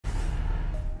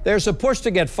There's a push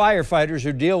to get firefighters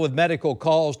who deal with medical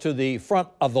calls to the front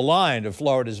of the line of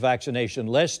Florida's vaccination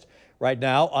list. Right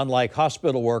now, unlike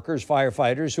hospital workers,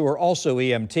 firefighters who are also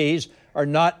EMTs are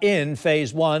not in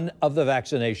phase 1 of the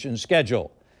vaccination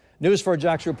schedule. News 4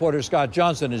 Jax reporter Scott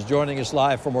Johnson is joining us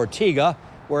live from Ortega,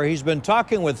 where he's been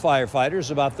talking with firefighters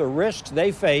about the risks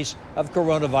they face of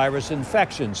coronavirus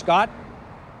infection. Scott?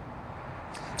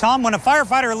 Tom, when a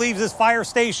firefighter leaves this fire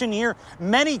station here,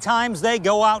 many times they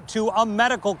go out to a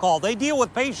medical call. They deal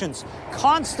with patients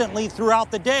constantly throughout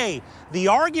the day. The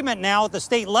argument now at the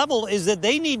state level is that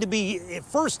they need to be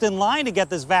first in line to get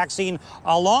this vaccine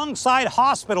alongside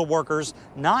hospital workers,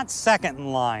 not second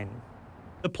in line.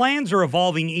 The plans are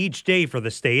evolving each day for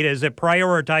the state as it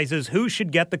prioritizes who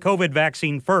should get the COVID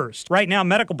vaccine first. Right now,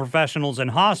 medical professionals and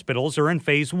hospitals are in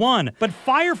phase 1, but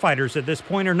firefighters at this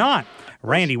point are not.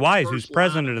 Randy Wise, who's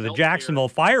president of the Jacksonville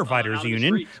Firefighters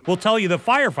Union, will tell you the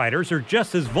firefighters are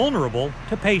just as vulnerable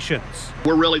to patients.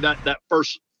 We're really that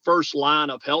first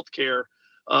line of health care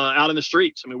out in the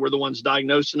streets. I mean, we're the ones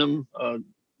diagnosing them,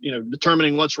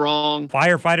 determining what's wrong.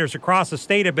 Firefighters across the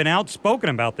state have been outspoken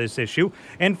about this issue,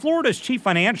 and Florida's chief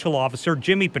financial officer,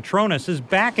 Jimmy Petronas, is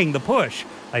backing the push.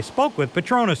 I spoke with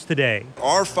Petronas today.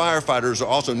 Our firefighters are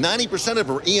also, 90% of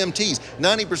them are EMTs.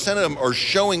 90% of them are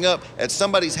showing up at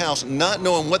somebody's house not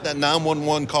knowing what that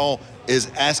 911 call is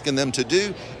asking them to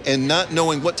do and not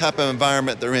knowing what type of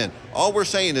environment they're in. All we're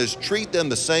saying is treat them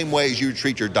the same way as you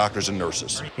treat your doctors and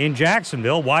nurses. In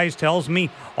Jacksonville, Wise tells me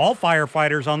all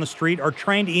firefighters on the street are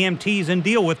trained EMTs and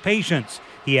deal with patients.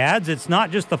 He adds it's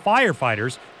not just the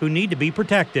firefighters who need to be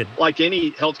protected. Like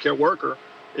any healthcare worker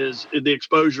is the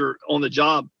exposure on the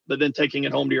job, but then taking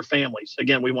it home to your families.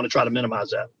 Again, we want to try to minimize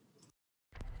that.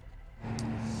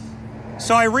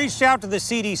 So I reached out to the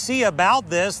CDC about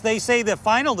this. They say the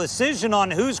final decision on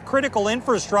whose critical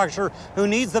infrastructure who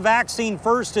needs the vaccine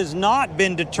first has not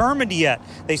been determined yet.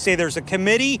 They say there's a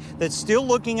committee that's still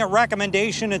looking at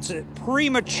recommendation. It's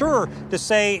premature to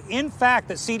say, in fact,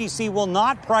 that CDC will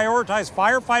not prioritize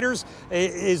firefighters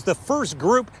is the first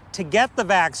group to get the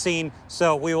vaccine.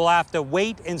 So we will have to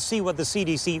wait and see what the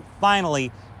CDC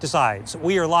finally decides.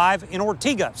 We are live in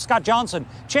Ortega. Scott Johnson,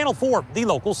 Channel 4, the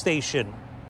local station.